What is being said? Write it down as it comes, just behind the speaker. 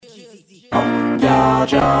y'all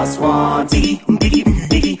just want Biggie, Biggie,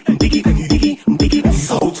 Biggie, Biggie, Biggie, Biggie,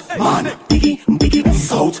 Salt Man, Biggie, Biggie,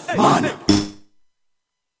 Salt Man,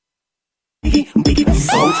 Biggie, Biggie,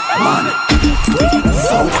 Salt Man, Biggie, Biggie,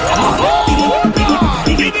 Salt Man,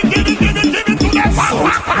 Biggie, Biggie,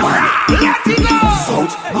 Salt Man, let it go,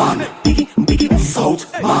 Salt Man, Biggie, Biggie, Salt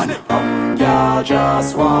Man. Y'all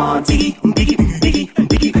just want Biggie, Biggie, Biggie,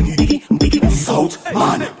 Biggie, Biggie, Biggie, Salt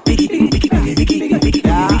Man, Biggie, Biggie, Biggie, Biggie,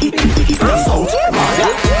 Biggie, Salt Man.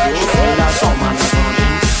 She said that some man is on you.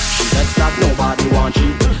 She said that nobody wants you.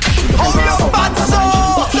 Oh, you bad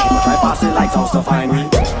soul! She will try pass the lights house to find me.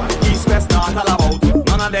 East, west, north, all about.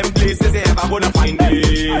 None of them places they ever gonna find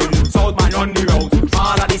him. South man on the road.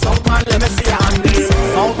 All of the South man, let me see your hand.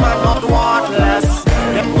 South man not worthless.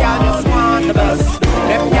 Them y'all just want the best.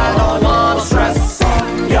 Them y'all don't want to stress.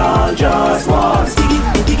 Y'all just want Biggie,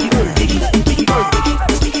 Biggie, Biggie, Biggie, Biggie,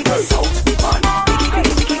 Biggie, South man. Biggie,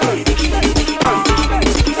 Biggie, Biggie, Biggie,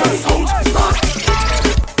 Biggie, South man.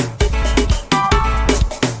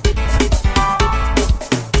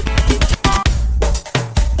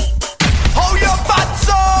 Oh, you bad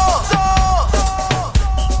soul!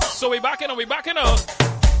 So we backing up.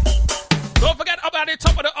 Don't forget about the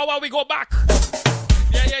top of the hour we go back.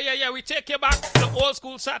 Yeah. We take you back to old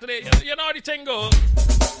school Saturday. You know how the thing goes.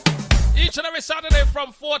 Each and every Saturday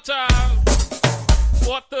from 4 to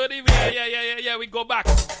 4:30. Yeah. We go back.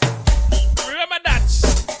 Remember that.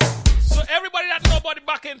 So everybody that know about the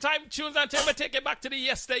back in time tunes until we take it back to the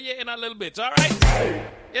yesterday in a little bit. All right.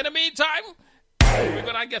 In the meantime, we're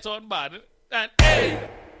gonna get on bad. And hey,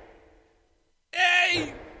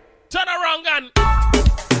 turn around and.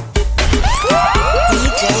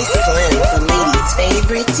 DJ Slim, the ladies'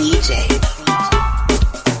 favorite DJ.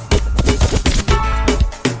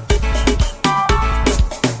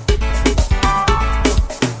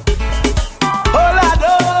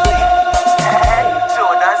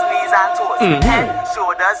 Shoulders, knees and toes.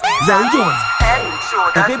 Shoulders, knees and toes.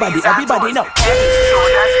 Everybody know.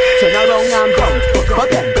 Turn around and bend.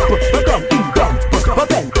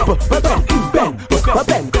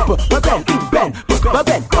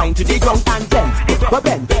 Wind to the ground and bend.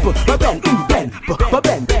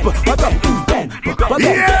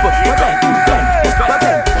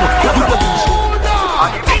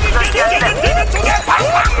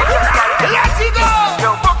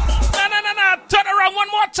 Turn around one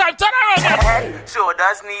more time. Turn around. Head,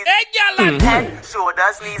 shoulders, knees. Hey, girl. Head,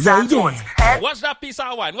 shoulders, knees and toes. Head. What's that piece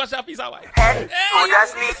of wine? Head,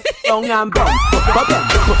 shoulders, knees. Long and bend.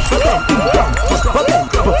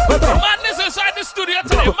 Madness inside the studio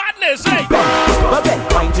today. Madness, hey.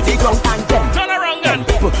 Wind to the ground and bend. Turn around and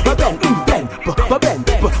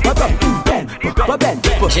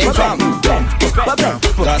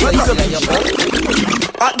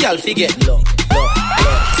Hot girl forget love.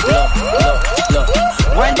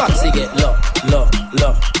 Wine back she get love.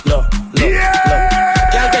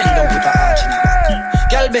 Girl bend down put her arch in your back.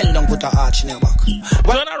 Girl bend down put her arch in your back.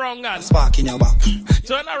 turn around and spark in your back.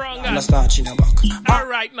 Turn around and a starch in your back. All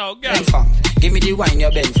right now, girl. Give me the wine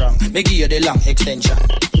you bend from. Me give you the long extension.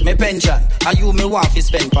 Me pension, and you me want to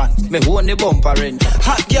spend pan. Me own the bumper end.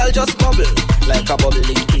 Hot girl just bubble like a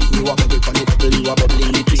bubbling tree. You a bubble on the bubble, you a bubble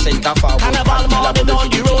in the tree. Center forward. Carnival morning on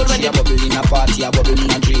the road when you a bubble in a party, a bubble in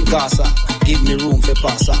a dream. Gasa, give me room for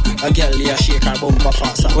passer. A girl here shake her bumper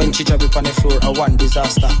faster. When she drop it on the floor, a one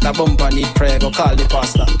disaster. The bumper need prayer, go call the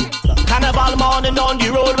pastor. Carnival morning on the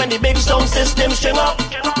road when the big sound system string up.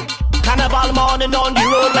 Carnival morning on the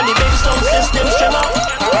road when the big sound system string up.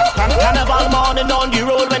 Carnival morning on the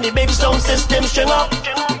road when the big sound system string up.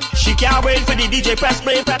 She can't wait for the DJ press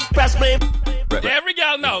play. Every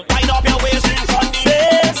girl now. Wind up your waist in front the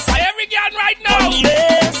bass. Every girl right now. Wind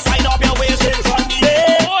up your waist in front the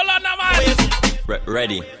bass. Hold on, man.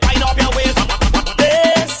 Ready. Wind up your waist.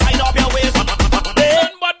 Bass. Wind up your waist.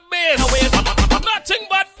 Nothing but bass. Nothing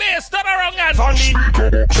but bass. Turn around and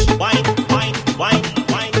wine.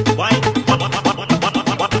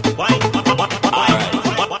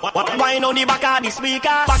 Wine on the back of the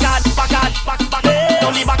speaker. Back on the back of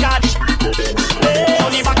the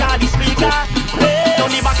speaker. On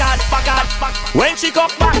the back. When she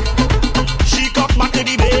cock back to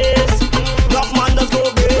the bass. Enough man does go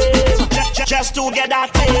bass. Just to get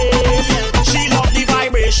that taste. She love the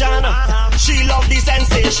vibration. She love the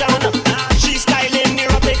sensation. She styling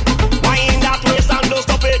erotic. Wind that waist and don't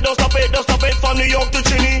stop it from New York to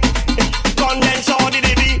Chile. Condense all the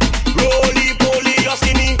baby. Roly-poly, you're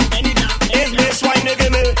skinny. If bass wine you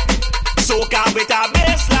give me, soak up with a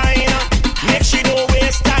bassline. Make she don't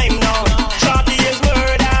waste time now. Shorty is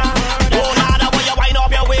murder. Oh Lord, I want you wind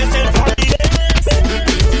up your waist in front of the bass.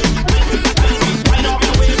 Wind up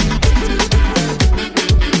your waist.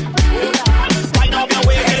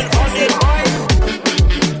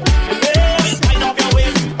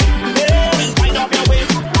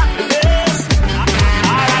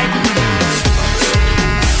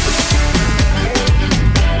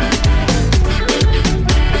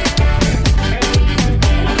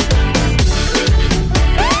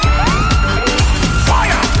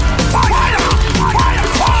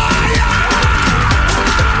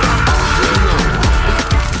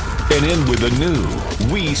 And in with the new,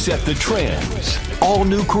 we set the trends. All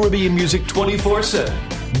new Caribbean music 24/7.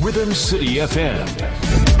 Rhythm City FM.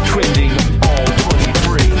 Trending all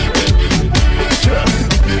 23.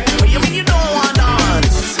 What you mean you don't want to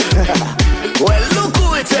dance? Well, look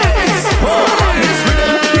who it is. This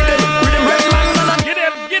rhythm red man gonna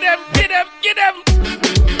Get him.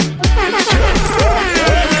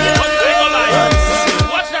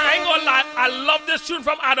 Watch that, I ain't gonna lie. I love this tune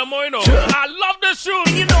from Adam Moino. Sure. I love this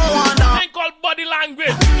tune. you don't want to. Thing called body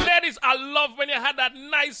language. Ladies, I love when you had that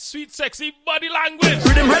nice, sweet, sexy body language.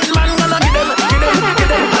 Rhythm red man gonna get them. I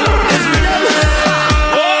love this rhythm.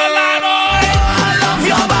 Oh, Lord, oh. I love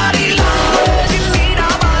your body language. You need a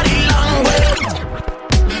body language.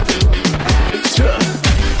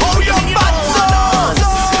 Oh, your bad sauce.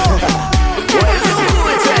 Well, look who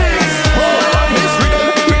it is. This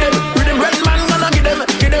rhythm red man gonna get them.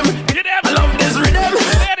 Get him. I love this rhythm.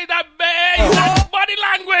 Lady, that body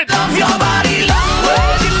language. Love your body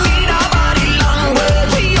language. You need a body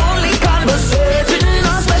language. We only conversate in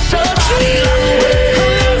a special body language.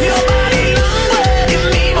 Love your body language. Give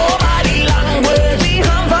me more body language. We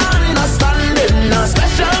have understanding a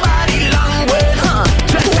special body language.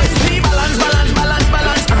 Just me balance.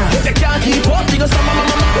 If you can't keep up, you go some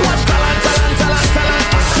watch talent.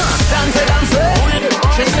 Dance.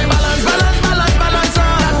 Just me balance.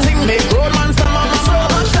 That thing make grown man some so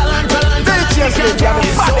much talent.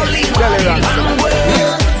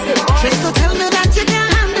 Just to tell me that you can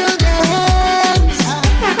handle this.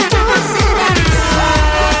 Don't say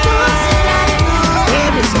that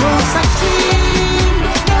there is no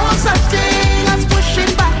such thing as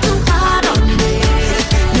pushing back too hard on this.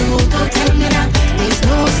 No, don't tell me that there's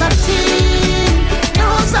no such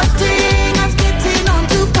thing as getting on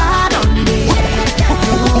too hard on this.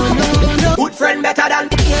 No. Good friend better than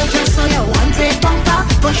just so you want it bumper,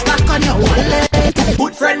 push back on your wallet.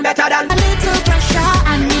 Good friend better than a little pressure.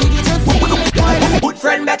 I need you to feel it, boy. Good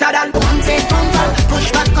friend better than want it bumper,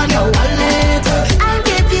 push back on your wallet. I'll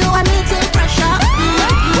give you a little pressure.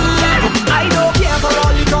 I don't care for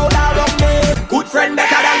all the crowd around me. Good friend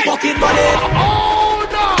better than pocket money.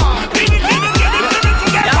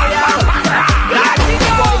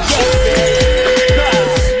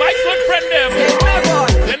 My good friend them.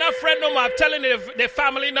 They're not friend no more. I'm telling you, they're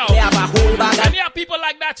family now. They have a whole bag And of you have people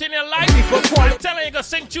like that in your life. people I'm telling you, go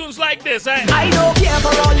sing tunes like this, eh? I don't care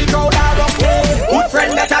for all the crowd around me. Good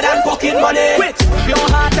friend better than pocket money. With your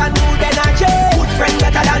heart and mood energy. Good friend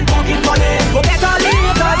better than pocket money. Go better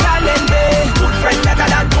later than envy. Good friend better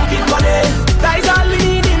than pocket money. That is all we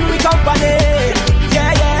need in we company.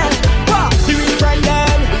 Yeah. What? The real friend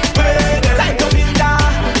them. Time to build a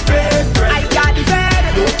fake friend. I got the friend.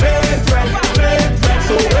 No fake friend.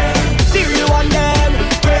 So the real one them.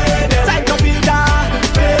 Time to build a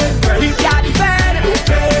fake friend. We got the friend. No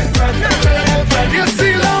fake friend. You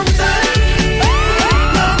see long time.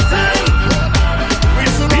 We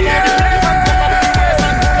soon be here.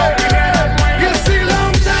 You see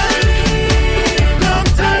long time.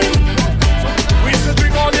 We should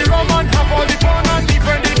drink all the rum and have all the fun and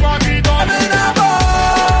even the party done. I'm in a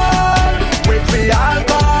bar with the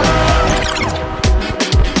alcohol.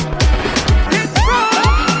 It's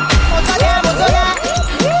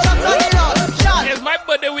It's my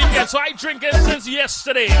birthday weekend, so I drinking since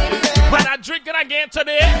yesterday. But I'm drinking again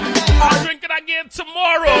today. I'm drinking again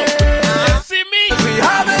tomorrow. You see me? we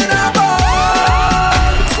having a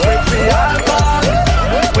ball with the alcohol.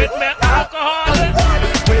 With my alcohol.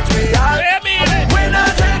 With the alcohol. Hear me? We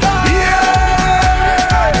not take off. The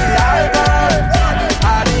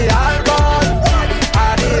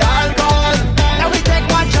alcohol. Now we take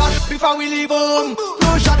one shot before we leave home.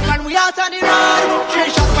 Two shots when we out on the road. Three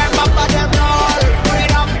shots when Papa them roll. Put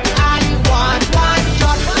it up and one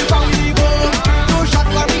shot before we leave home. Two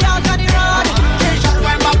shots when we out on the road. Three shots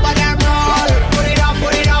when Papa them roll. Put it up.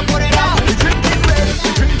 We drinking red, we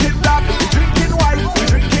drinking black, we drinking white, we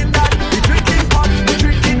drinking that, we drinking hot, we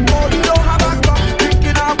drinking cold. We don't have a cup,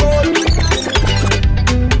 drinking our bowl.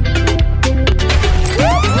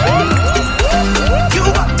 You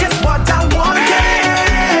want just what I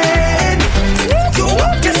wanted. You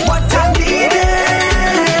want just what I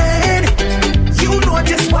needed. You know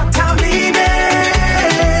just what I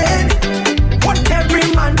needed. What every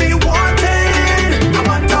man be wanting. I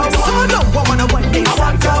want a one, I want a one day. I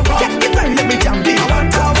want a one. Get it done, let me jump in. I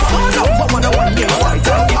want a one, I want a one day. I want a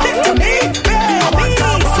one. Give it to me, baby. I want a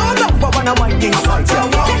one, I want a one day. I want a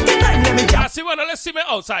one. Get it done, let me jump. I see when let's see me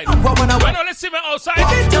outside. I want a one. When let's see me outside.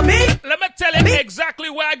 Give it to me. Let me tell you exactly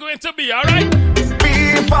where I'm going to be, alright?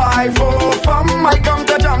 B5 from I come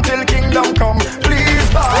to jump till kingdom come. Please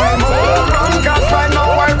buy more rum, cause right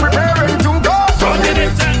now I'm preparing to go.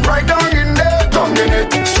 Right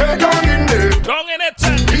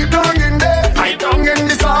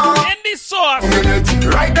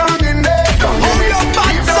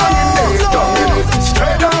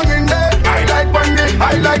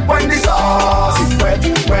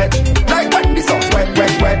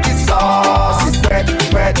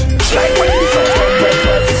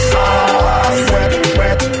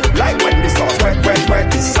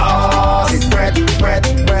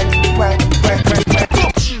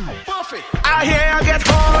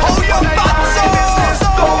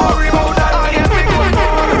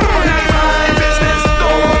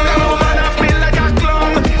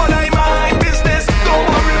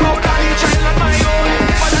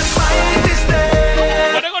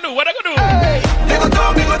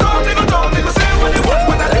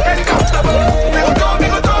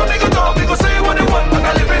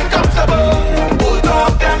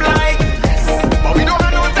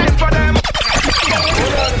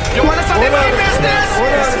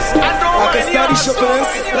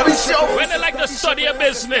study your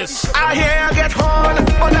business. I hear I get horn,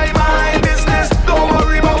 but I mind business. Don't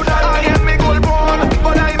worry about that. I get me gold born,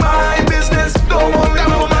 but I mind business. Don't worry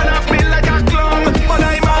about man, I feel like a clown, but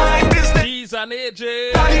I mind business. He's an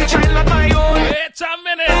AJ. Body child not my own. Wait a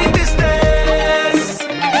minute. Business.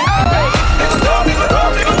 They go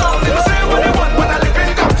talk, they go say what they want, but I live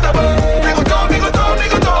in comfortable. They go talk,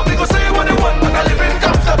 they go say what they want, but I live in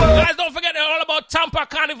comfortable. Guys, don't forget they're all about Tampa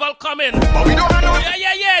Carnival coming. But we don't have no.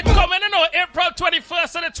 Yeah, it's coming, you know, April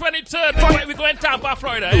 21st and the 23rd. We're going to Tampa,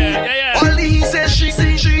 Florida. Yeah. All he says, she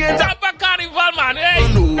ain't Tampa Carnival, man.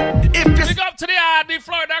 Hey, no. If you pick up to the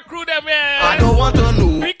Florida crew, them, I don't want to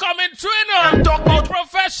know. We coming through, you know. Talk about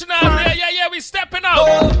professional. Yeah, we stepping out.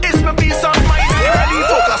 oh, it's my piece of mind. Really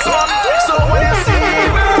focus on. So when you see me,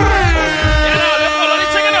 You know, they follow the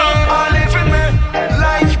thing, you know. I live in my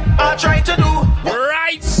life. I try to do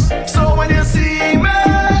Right. so when you see me,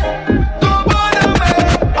 don't bother me.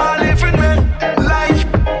 I live in my life,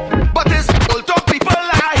 but it's all talk people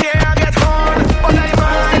I hear I get horn, but I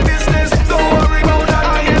mind business. Don't worry about that.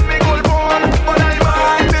 I get me gold born, but I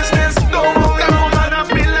mind business. Don't worry about that. I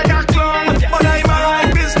feel like a clown, but I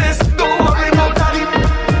mind business. Don't worry about that.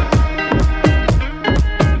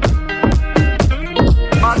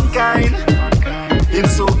 Mankind,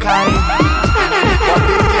 it's so kind, but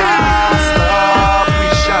they can't stop we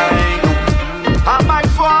shine. I might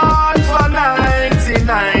fall for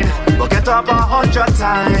 99, but get up 100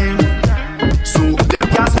 times. So they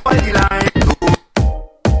can't spoil the line. No,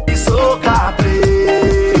 it's so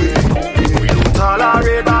complete. We don't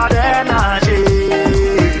tolerate bad energy.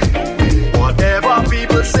 Whatever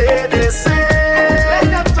people say, they say.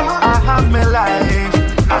 I have my life,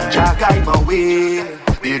 and Jah guide my way.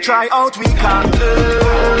 They try out we can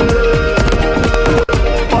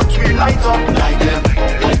but we light up like them,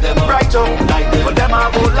 bright up like them. For them I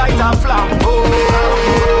go light and flambo.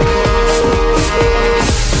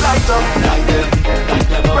 Light up like them,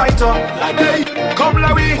 bright up like them. Hey, come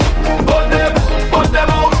Larry, put them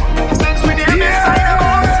out. Since we did this side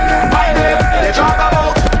about, by them they talk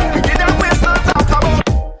about. We give them ways to talk about.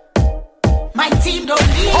 My team don't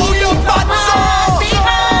leave. Oh, you bad soul.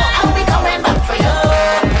 I'll be coming back for you.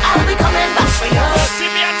 I'll be coming back for you. See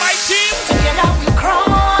me and my team. Together we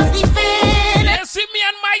cross the finish. Yeah, see me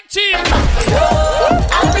and my team. Back for you.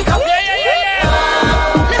 I'll be coming.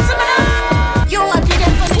 Yeah. Listen, man. You are the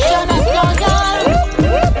definition of loyal.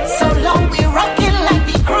 So long we rocking like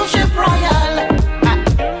the cruise ship royal.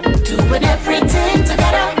 Doing everything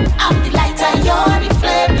together. I'm the lighter, you're the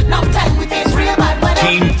flame. Enough time with this real bad weather.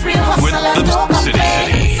 Team Real hustle and with the don't city.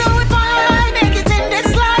 complain. So if I make it in this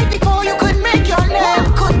life before you could make your name,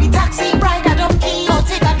 could be taxi, ride a donkey, or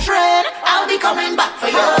take a train. I'll be coming back for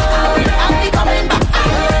you. I'll be coming back for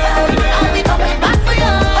you. I'll be coming back for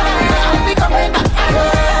you. I'll be coming back for you.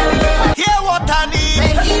 Hear what I need.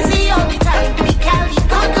 Play easy all the time. We carry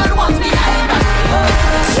good ones behind back for you.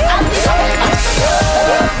 I'll be coming back for you.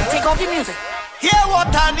 Take off the music. Hear what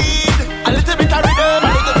I need. A little bit of rhythm, a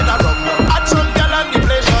little bit of rum. Add some girl and the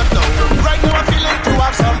play shut down. Right now I'm feeling to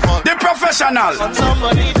have some fun. The professional. On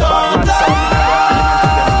somebody daughter.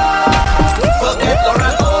 Forget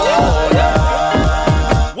Lauren Oda.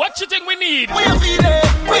 What you think we need? We are feeling,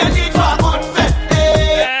 we are need for a good fete.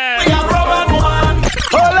 Yeah. We are Roman one.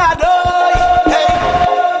 Hola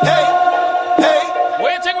hey.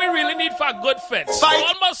 What you think we really need for a good fence? Fight.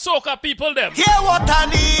 Almost soca people them. Hear what I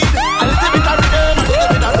need. A little bit of rhythm, a little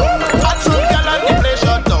bit of rum. Add some girl and the play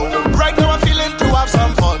shut down. Right now I'm feeling to have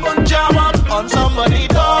some fun. Jam up on somebody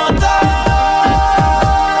daughter.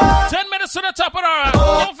 10 minutes to the top of the hour.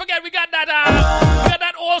 Don't forget we got that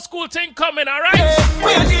old school thing coming, alright?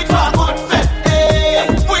 We need for a good fete.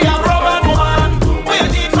 We are Roman one. We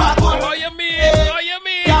need for a good Oh, you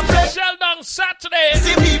mean? Yeah, play. Sheldon Saturday.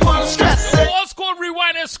 see people stressing. Old school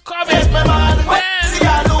rewind is coming. Yes, my man. Man, See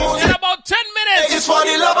I lose in it. about 10 minutes. It's for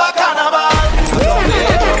the love of carnival.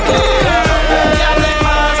 Yeah, take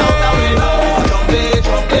miles out the window.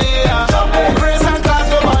 Jump, Grace and class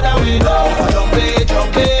no bother we know. Jump,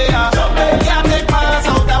 yeah, take miles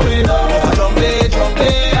out the window. Jump,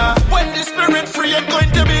 when the spirit free it's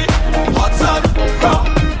going to be hot sun, rum.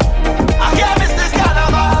 I can't miss this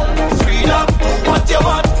carnival. Freedom, do what you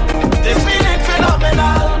want. This feeling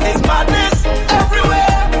phenomenal. It's madness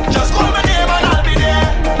everywhere. Just call my name and I'll be there.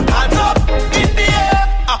 Hands up in the air.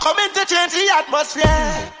 I come in to change the atmosphere.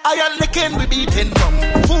 Iron licking, we beating drum.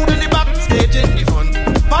 Food in the back, stage in the front.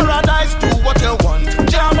 Paradise, do what you want.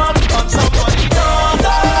 Jam up on somebody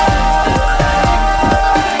daughter.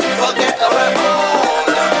 Forget the remote.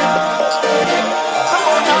 Come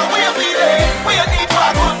on now, we are feeling. We are need for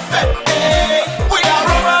a good fete. We are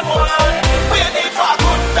Roman one. We are need for a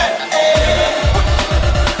good fete.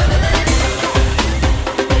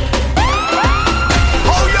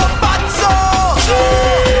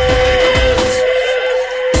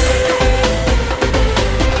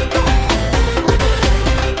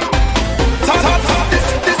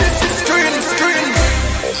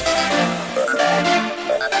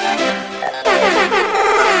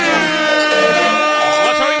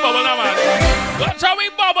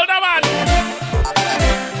 older man.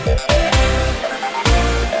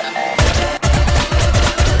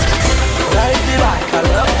 Ride the bike, I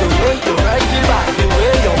love the way you ride the bike. The way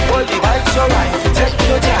you hold the bike so right. Take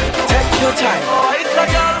your time, take your time. Oh, it's a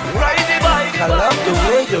girl, ride the bike. I love the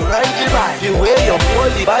way you ride the bike. The way you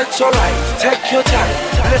hold the bike so right. Take your time.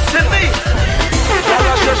 Listen me. Girl, I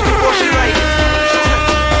just before she ride it.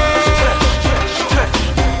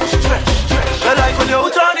 I like when you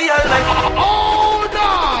turn the air like. Hold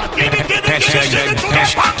on. Hashtag Rhythm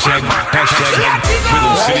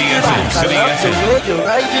City FM. City FM. The way you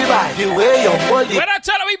ride the bike. The way you hold the When I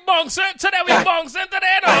tell her we bouncing today, we bouncing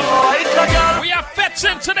today, no. Oh, it's a girl. We are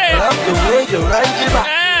fetching today. Love the way you ride the bike.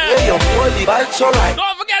 The way you hold the bike so right.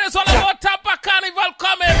 Don't forget it's all about Tampa Carnival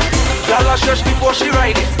coming. Girl, I stretch before she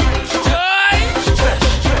ride it. Joy.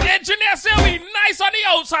 Engineer say we nice on the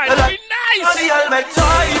outside. We On nice. the helmet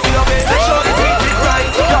tie, if you make sure the things is right.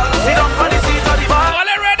 Girl, sit up on the seat of the bike. All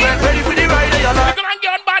ready? Ready for the ride of your We're life. gonna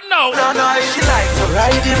get on bad now. No, she likes to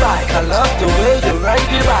ride the bike. I love the way you ride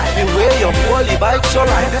the bike. The way you hold the bike so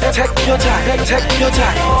right. Take your time, take your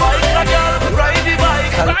time. Oh, it's a girl, ride the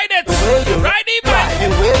bike. Ride it. The way you Ride the bike. The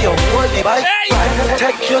way you hold the bike Hey. right.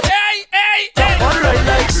 Take your time. Hey. All right,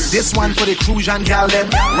 like This one for the Crujan gal them.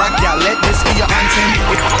 Rock gal, let this be your anthem.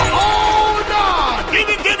 Hold on. Give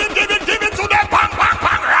it to that bang, bang,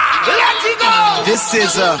 bang. Let it go. This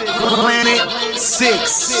is a Planet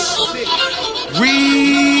 6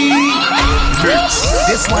 remix.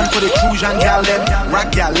 This one for the Crujan gal them.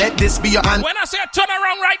 Rock gal, let this be your anthem. When I say turn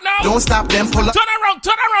around right now, Don't stop them, pull up. turn around,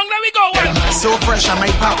 let me go. So fresh, I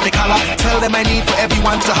might pop the collar. Tell them I need for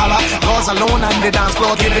everyone to holler. Cause alone on the dance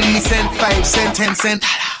floor, giving me cent, 5 cent, 10 cent.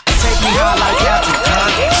 Take me high like Captain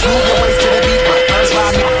Khan. Smooth your waist to the beat, but first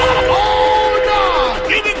ride me. Hold on.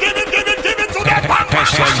 Give it to that bang, bang.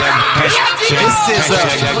 This is a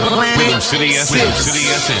Rhythm Planet City FM. City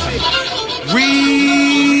 6 FM.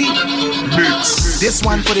 remix. This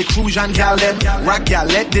one for the Crujan gal them. Rock gal,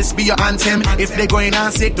 let this be your anthem. If they going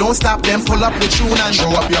on sick, don't stop them. Pull up the tune and show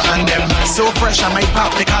up your anthem. So fresh, I might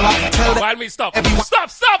pop the collar. Tell them While me stop. everyone.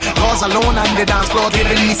 Stop. Cause alone on the dance floor,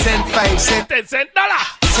 giving me cent, 5 cent. 10 cent dollar.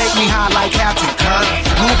 Take me high like Captain Kirk.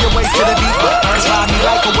 Move your waist to the beat, but first ride me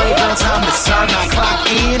like a way, girl. Time to serve. Now clock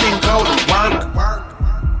in and go to work.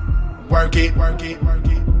 Work it.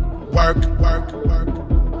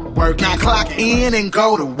 Work. Now clock in and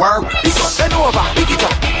go to work. pick up, bend over, pick it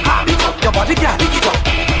up. Ha, pick up your body, girl, pick it up.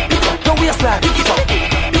 Pick up your waistline, pick it up.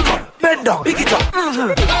 Pick up, bend down, pick it up.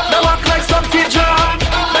 Now act like something jam.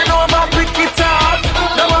 Bend over, pick it up.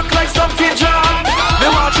 Now act like something jam.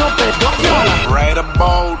 Now watch your bed, don't fall. Red a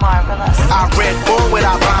bold. Marvelous. I Red Bull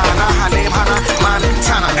without Hana. Her name Hana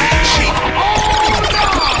Montana. She.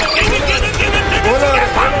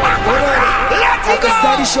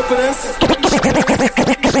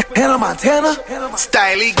 Hannah Montana.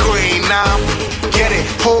 Styly green now. Get it.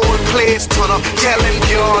 Whole place turn up. Telling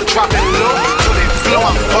y'all drop it low. To the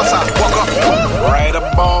floor. Bust up. Walk up. Red a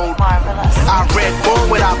bold. Marvelous. I Red Bull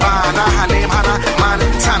without Hana. Her name Hana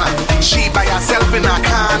Montana. She by herself in a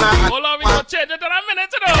corner. Hold on, we gonna change it in a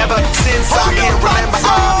minute, you know. Ever since I can remember,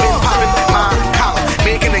 I've been popping my collar,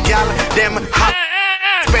 making the gal them hot,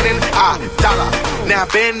 spending $1. Now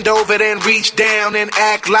bend over and reach down and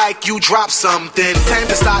act like you dropped something. Time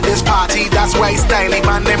to start this party, that's why styling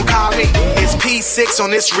my name call me. It's P6 on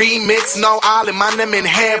this remix, no all in my name in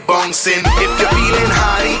hair bouncing. If you're feeling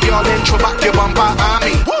high, y'all intro back your bumper on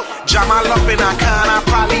me. Jam all up in a can, I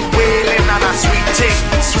probably wailing on a sweet tick.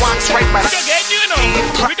 Swans right by We could get new, you know.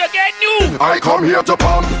 We could get new. I come here to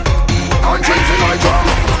pump. I'm drinking my drum.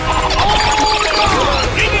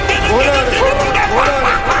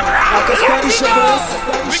 We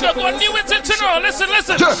could go new intentional. Listen.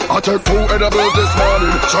 Yeah, I took 2 edibles this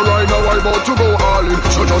morning. So right now I'm about to go all in.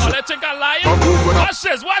 So just Let's take a lion.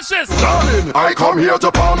 Watch this. darling, I come here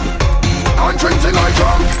to pump. I'm drinking my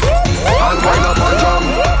drum. And wind up my drum.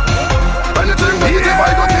 Anything negative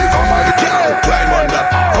I got give on my girl. Climb on that.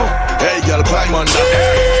 Hey girl, climb on that.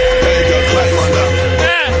 Hey girl, climb on that.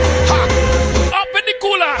 Yeah. Up in the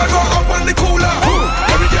cooler. I go up on the cooler.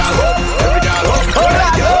 Every girl up. Every girl up.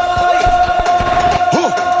 Every girl up.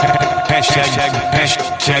 Hashtag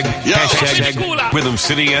Rhythm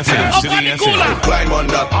City FM. Up City on the FM. cooler. Climb on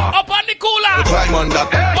that. Up on the cooler. Climb on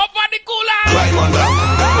that. Up on the cooler. Climb on that.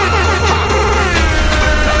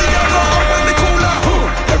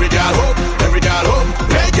 Every girl up. Every girl up.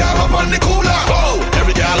 Hey girl up on the cooler.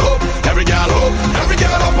 Every girl up. Every girl up. Every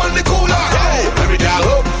girl up on the cooler. Every girl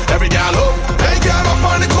up. Every girl up. Hey girl up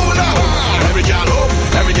on the cooler. Every girl up.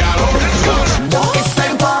 Every girl up. It's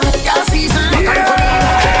time for your season. Give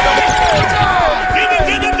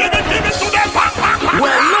it to them.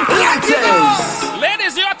 Well,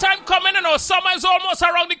 summer is almost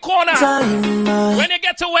around the corner. When you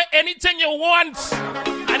get to wear anything you want,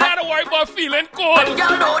 and not to worry about feeling cold.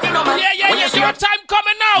 Yeah, your time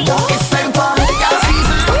coming now. It's time for the girl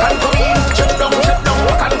season. Rock and come in, chip down,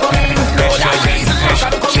 rock and come in. Hashtag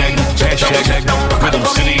Rhythm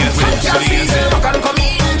City FM. Rock and come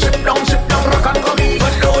in, chip down, rock and come in.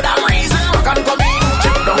 But no damn reason, rock and come in,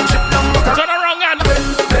 chip down, rock and. Turn around and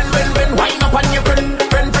Ben, wind up on your friend.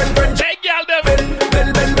 hey, girl, them.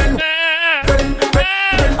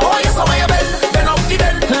 Ben. Oh, yes, how you Ben up the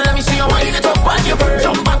Ben. Let me see you wind it up on your friend.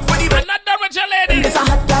 Jump back for the Ben. I'm not done with your ladies. It's a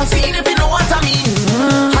hot girl scene if you know what I mean.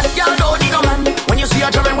 Hot girl don't need no man. When you see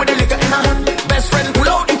her drumming with the liquor in her hand, best friend pull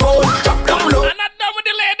out the pole, drop down low. I'm not done with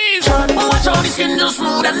the ladies. Watch how the skin just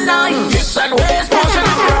smooth and nice. Hips and waist, portion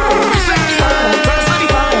of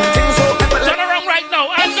Turn around right now.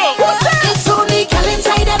 I know. It's only gal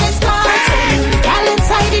inside and it's dance. Gal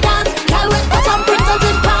inside the dance. Gal with bottom printers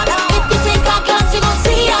in pants. If you take a glance, you gon'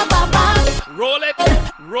 see a baba. Roll it.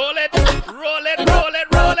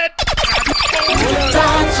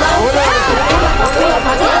 Dance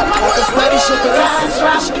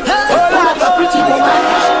round. Dance round. Pretty woman.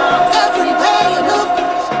 Everywhere you look,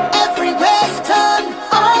 everywhere you turn.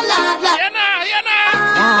 Oh, la la.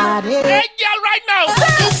 Hey, girl, right now.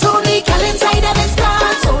 It's only gal inside and it's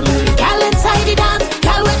dance. Only gal inside the dance.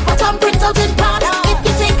 Gal with bottom print out in pants. If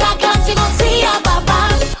you take a glance, you gon' see a baba.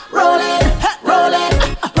 Rolling.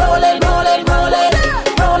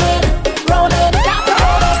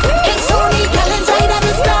 It's only gal inside and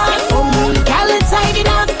it's dance. Only gal inside the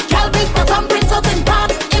dance. Gal with bottom print out in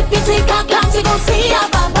pants. If you take a glance, you gon' see a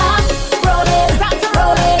baba. Rolling.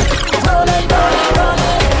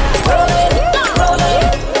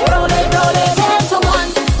 10 to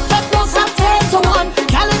 1, that goes up 10 to 1.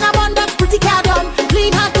 Gal in abundance, pretty cat done.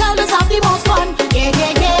 Clean her girl is have the most fun. Yeah.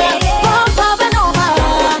 Pump up and over,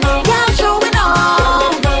 gal showing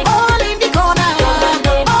off. All in the corner,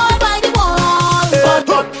 all by the wall.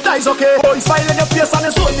 But that is okay. Oh, you smile in your face and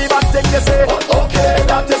it's only bad thing you say. Okay,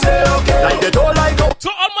 that you say okay. Like they don't like no. To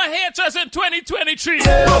all my haters in 2023.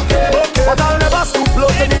 Okay. But I'll never stoop low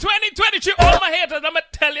to In me. 2023, all my haters, I'ma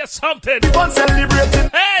tell you something. Keep on celebrating.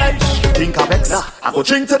 Hey! Think of X. I go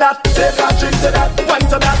drink to that. Take a drink to that. Wine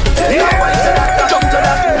to that. Take a wine to that. Jump to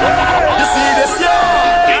that. You see this?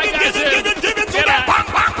 Let it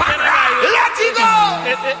go.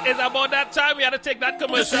 It's about that time we had to take that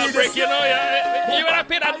commercial break, you know. You gotta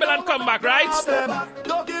pay that bill and come back, right?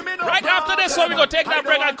 Don't give me no Right after this, so we gonna take that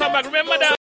break and come back. Remember that.